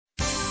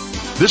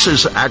This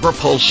is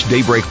AgriPulse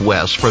Daybreak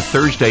West for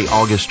Thursday,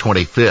 August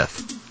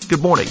 25th.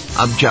 Good morning.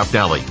 I'm Jeff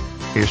Daly.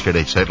 Here's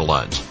today's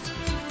headlines.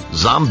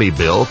 Zombie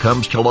bill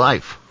comes to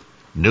life.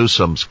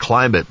 Newsom's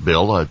climate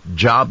bill, a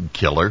job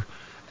killer,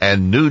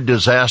 and new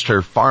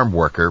disaster farm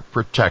worker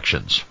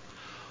protections.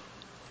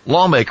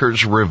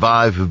 Lawmakers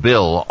revive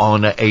bill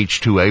on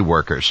H-2A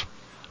workers.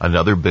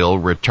 Another bill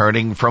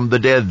returning from the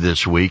dead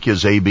this week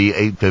is AB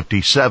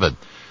 857,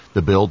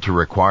 the bill to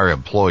require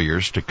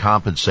employers to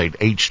compensate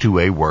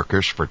H-2A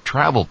workers for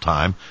travel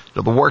time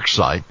to the work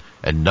site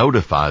and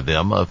notify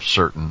them of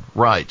certain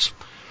rights.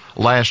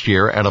 Last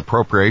year, an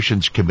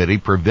appropriations committee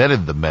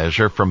prevented the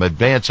measure from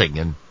advancing.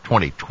 In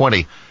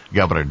 2020,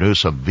 Governor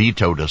Newsom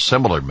vetoed a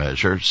similar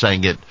measure,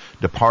 saying it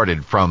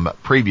departed from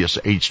previous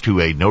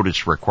H-2A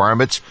notice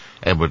requirements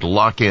and would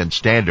lock in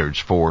standards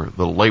for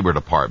the Labor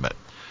Department.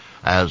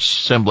 As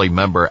Assembly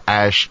member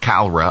Ash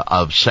Kalra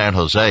of San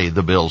Jose,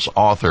 the bill's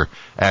author,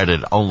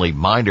 added only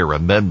minor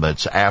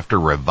amendments after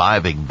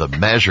reviving the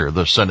measure.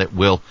 The Senate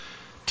will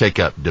take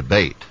up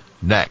debate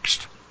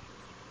next.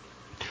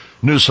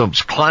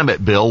 Newsom's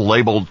climate bill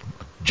labeled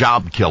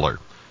job killer.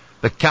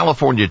 The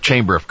California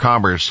Chamber of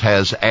Commerce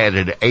has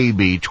added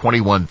AB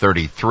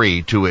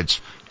 2133 to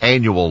its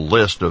annual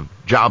list of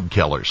job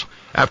killers.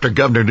 After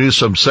Governor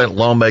Newsom sent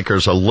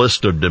lawmakers a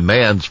list of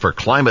demands for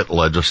climate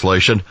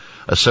legislation,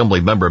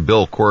 Assemblymember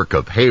Bill Quirk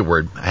of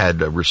Hayward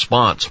had a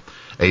response.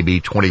 AB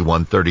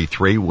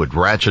 2133 would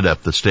ratchet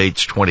up the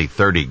state's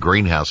 2030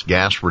 greenhouse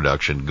gas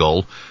reduction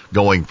goal,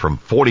 going from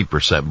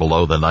 40%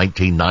 below the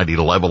 1990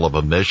 level of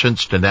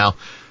emissions to now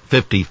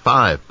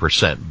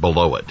 55%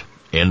 below it.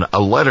 In a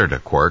letter to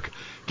Quirk,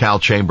 Cal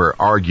Chamber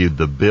argued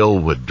the bill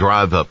would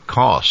drive up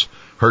costs,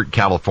 hurt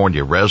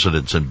California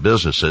residents and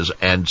businesses,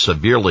 and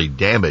severely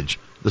damage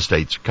the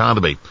state's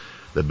economy.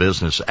 The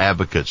business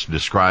advocates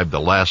described the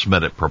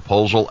last-minute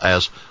proposal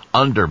as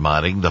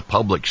undermining the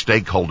public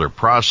stakeholder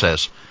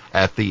process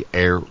at the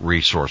Air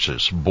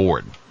Resources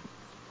Board.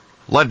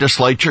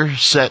 Legislature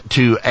set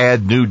to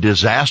add new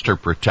disaster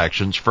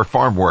protections for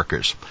farm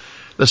workers.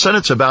 The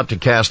Senate's about to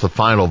cast the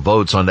final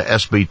votes on the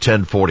SB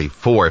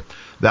 1044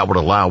 that would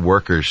allow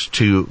workers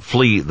to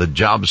flee the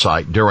job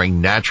site during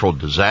natural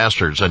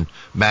disasters and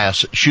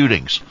mass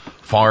shootings.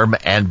 Farm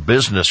and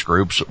business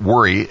groups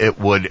worry it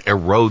would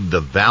erode the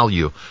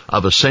value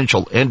of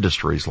essential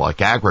industries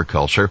like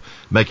agriculture,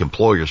 make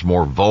employers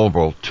more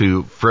vulnerable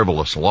to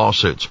frivolous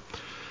lawsuits.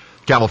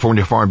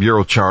 California Farm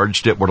Bureau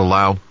charged it would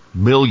allow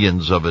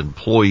millions of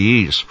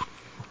employees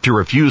to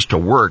refuse to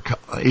work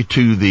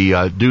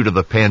due to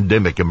the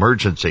pandemic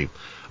emergency.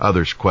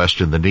 Others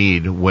question the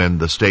need when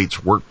the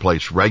state's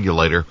workplace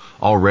regulator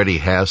already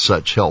has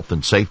such health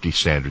and safety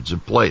standards in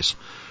place.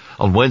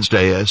 On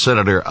Wednesday,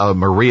 Senator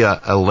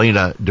Maria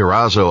Elena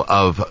Durazo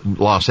of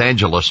Los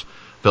Angeles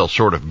fell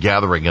short of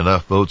gathering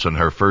enough votes in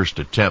her first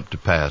attempt to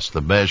pass the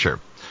measure.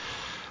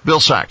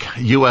 Vilsack,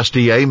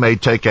 USDA may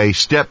take a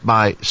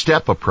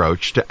step-by-step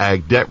approach to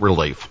ag debt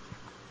relief.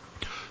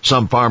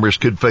 Some farmers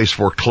could face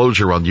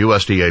foreclosure on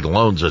USDA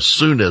loans as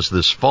soon as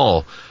this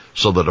fall,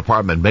 so the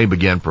department may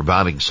begin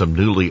providing some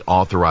newly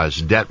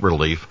authorized debt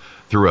relief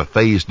through a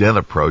phased-in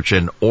approach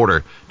in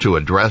order to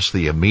address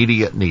the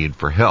immediate need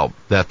for help.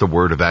 That's the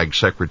word of Ag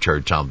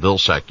Secretary Tom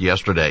Vilsack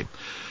yesterday.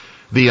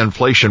 The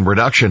Inflation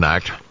Reduction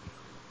Act,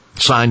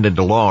 signed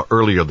into law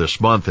earlier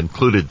this month,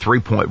 included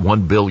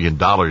 $3.1 billion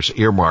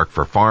earmarked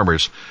for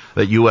farmers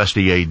that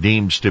USDA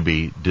deems to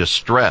be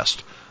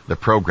distressed. The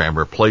program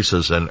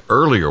replaces an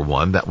earlier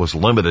one that was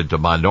limited to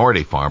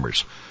minority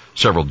farmers.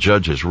 Several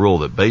judges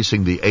ruled that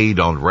basing the aid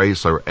on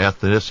race or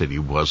ethnicity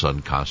was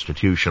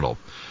unconstitutional.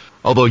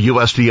 Although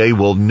USDA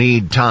will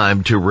need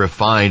time to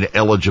refine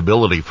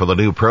eligibility for the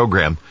new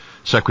program,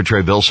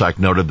 Secretary Vilsack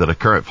noted that a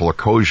current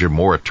foreclosure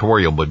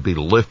moratorium would be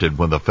lifted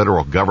when the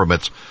federal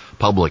government's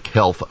public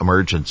health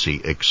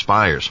emergency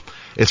expires.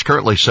 It's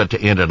currently set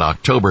to end in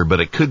October,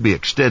 but it could be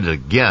extended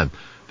again.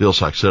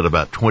 Vilsack said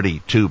about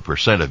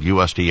 22% of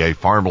USDA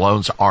farm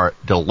loans are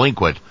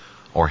delinquent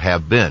or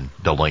have been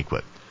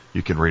delinquent.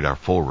 You can read our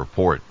full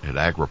report at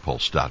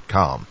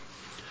agripulse.com.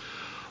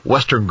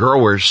 Western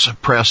Growers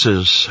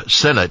presses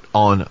Senate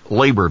on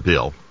labor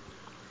bill.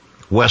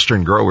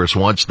 Western Growers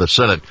wants the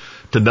Senate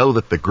to know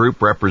that the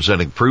group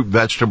representing fruit,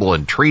 vegetable,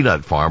 and tree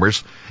nut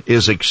farmers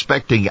is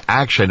expecting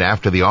action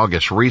after the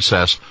August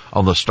recess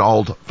on the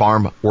stalled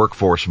Farm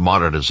Workforce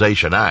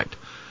Modernization Act.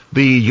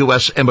 The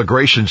U.S.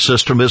 immigration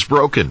system is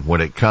broken when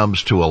it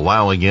comes to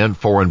allowing in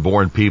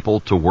foreign-born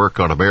people to work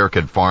on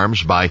American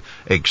farms by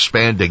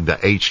expanding the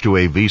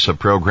H-2A visa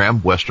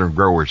program, Western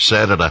Growers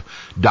said in a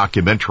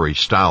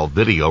documentary-style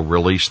video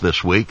released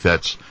this week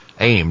that's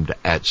aimed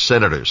at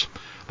senators.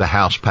 The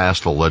House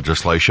passed the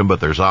legislation, but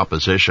there's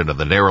opposition in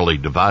the narrowly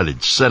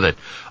divided Senate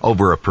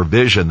over a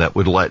provision that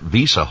would let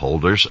visa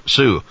holders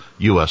sue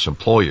U.S.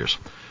 employers.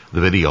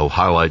 The video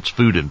highlights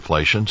food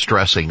inflation,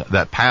 stressing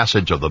that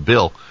passage of the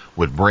bill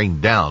would bring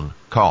down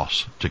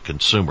costs to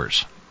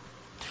consumers.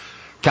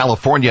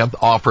 California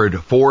offered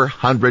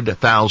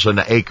 400,000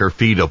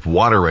 acre-feet of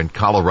water in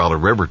Colorado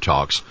River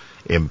talks,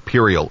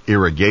 Imperial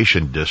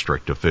Irrigation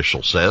District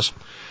official says.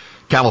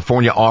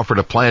 California offered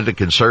a plan to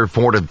conserve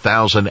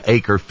 400,000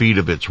 acre-feet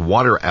of its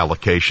water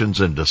allocations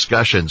in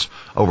discussions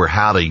over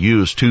how to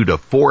use 2 to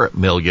 4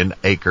 million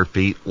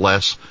acre-feet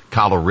less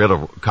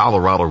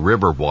Colorado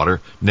River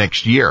water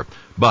next year,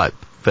 but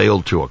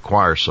failed to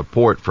acquire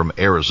support from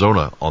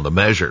Arizona on the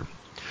measure.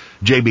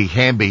 J.B.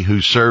 Hamby,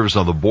 who serves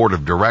on the board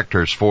of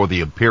directors for the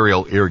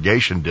Imperial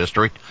Irrigation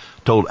District,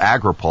 told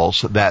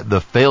AgriPulse that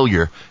the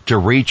failure to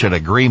reach an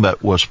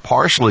agreement was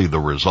partially the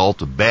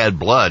result of bad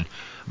blood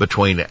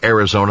between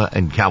Arizona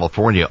and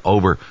California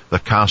over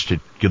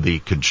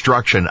the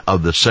construction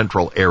of the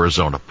Central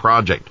Arizona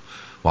Project.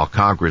 While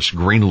Congress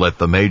greenlit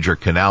the major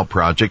canal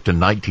project in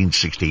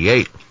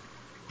 1968,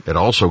 it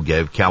also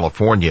gave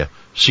California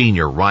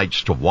senior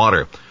rights to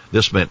water.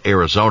 This meant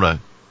Arizona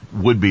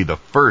would be the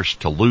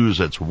first to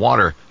lose its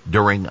water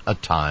during a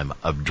time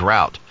of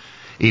drought.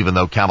 Even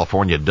though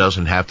California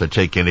doesn't have to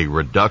take any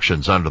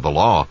reductions under the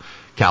law,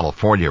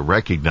 California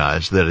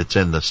recognized that it's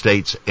in the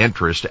state's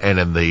interest and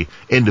in the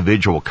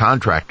individual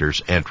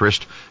contractor's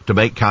interest to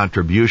make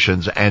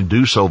contributions and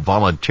do so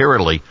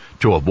voluntarily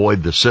to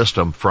avoid the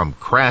system from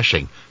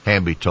crashing,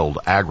 Hamby told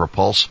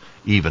AgriPulse.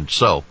 Even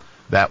so,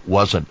 that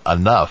wasn't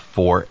enough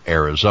for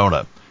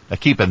Arizona. Now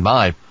keep in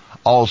mind,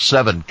 all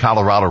 7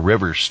 Colorado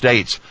River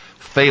states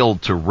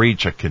failed to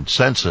reach a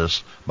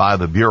consensus by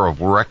the Bureau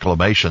of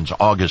Reclamation's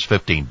August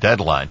 15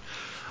 deadline.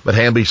 But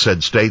Hamby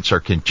said states are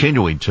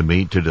continuing to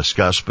meet to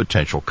discuss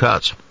potential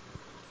cuts.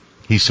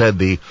 He said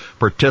the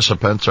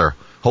participants are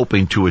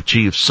hoping to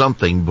achieve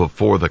something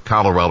before the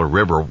Colorado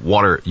River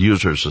Water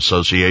Users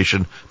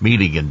Association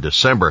meeting in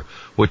December,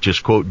 which is,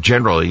 quote,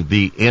 generally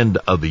the end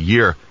of the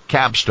year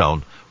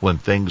capstone when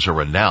things are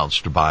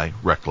announced by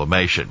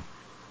Reclamation.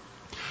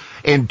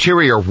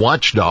 Interior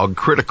watchdog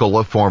critical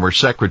of former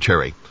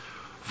secretary.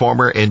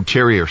 Former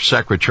Interior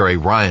Secretary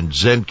Ryan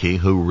Zinke,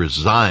 who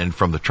resigned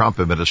from the Trump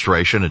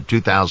administration in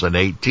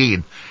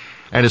 2018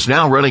 and is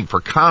now running for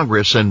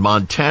Congress in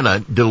Montana,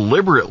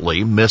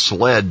 deliberately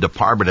misled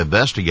department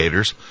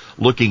investigators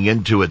looking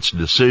into its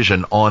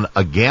decision on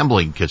a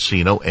gambling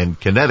casino in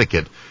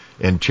Connecticut,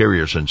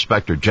 Interior's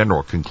Inspector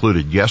General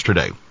concluded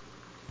yesterday.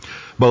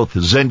 Both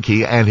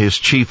Zinke and his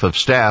chief of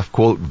staff,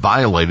 quote,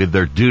 violated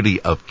their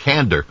duty of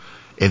candor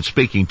in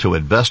speaking to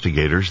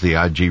investigators, the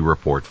IG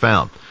report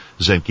found.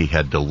 Zinke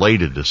had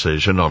delayed a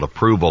decision on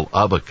approval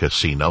of a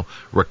casino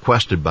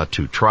requested by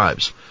 2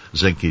 tribes.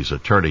 Zinke's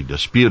attorney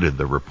disputed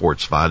the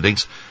report's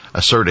findings,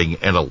 asserting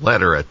in a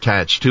letter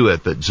attached to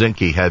it that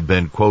Zinke had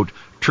been, quote,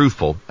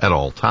 truthful at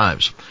all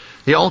times.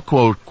 He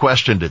also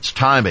questioned its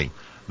timing.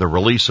 The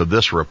release of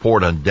this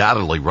report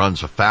undoubtedly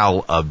runs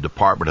afoul of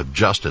Department of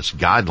Justice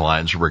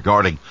guidelines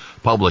regarding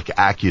public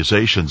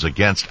accusations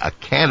against a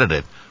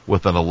candidate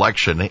with an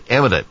election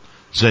imminent.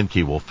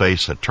 Zinke will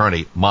face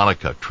attorney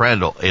Monica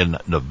Trandle in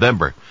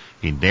November.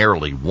 He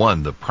narrowly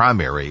won the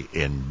primary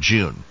in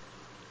June.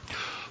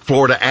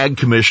 Florida Ag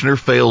Commissioner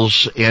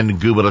fails in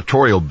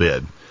gubernatorial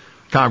bid.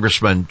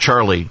 Congressman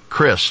Charlie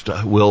Crist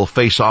will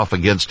face off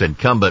against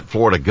incumbent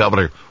Florida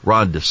Governor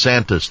Ron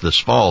DeSantis this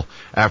fall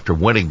after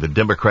winning the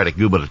Democratic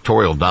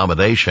gubernatorial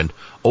nomination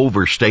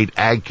over State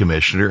Ag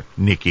Commissioner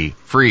Nikki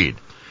Fried.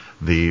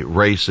 The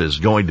race is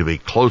going to be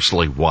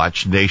closely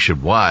watched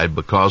nationwide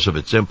because of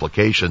its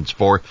implications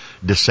for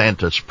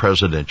DeSantis'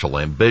 presidential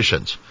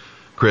ambitions.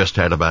 Crist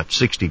had about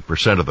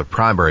 60% of the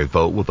primary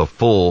vote with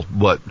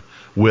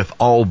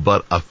all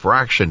but a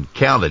fraction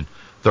counted,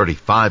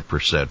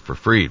 35% for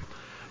Fried.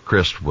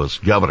 Crist was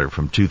governor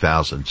from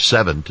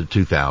 2007 to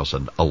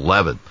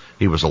 2011.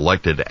 He was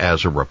elected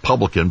as a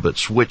Republican but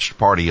switched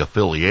party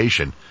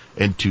affiliation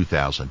in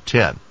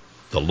 2010.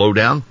 The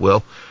lowdown?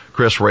 Well,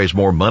 Crist raised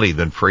more money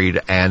than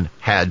Fried and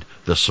had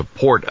the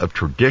support of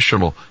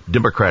traditional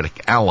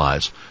Democratic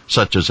allies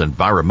such as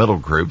environmental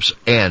groups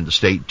and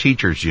state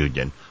teachers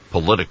union.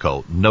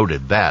 Politico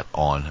noted that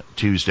on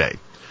Tuesday.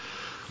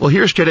 Well,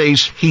 here's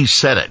today's He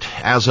Said It.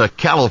 As a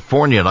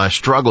Californian, I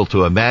struggle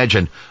to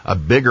imagine a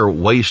bigger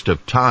waste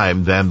of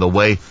time than the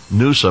way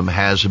Newsom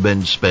has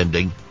been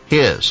spending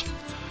his.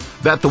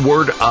 That the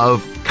word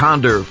of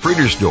Condor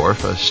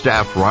Friedersdorf, a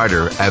staff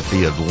writer at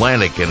The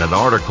Atlantic, in an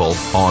article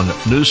on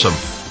Newsom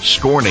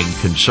scorning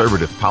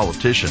conservative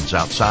politicians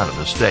outside of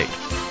the state.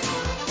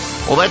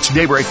 Well, that's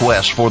Daybreak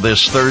West for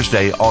this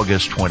Thursday,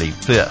 August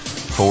 25th.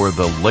 For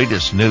the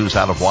latest news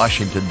out of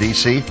Washington,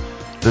 D.C.,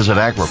 visit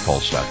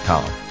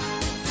agripulse.com.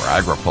 For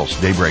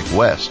AgriPulse Daybreak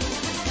West,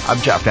 I'm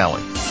Jeff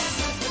Alley.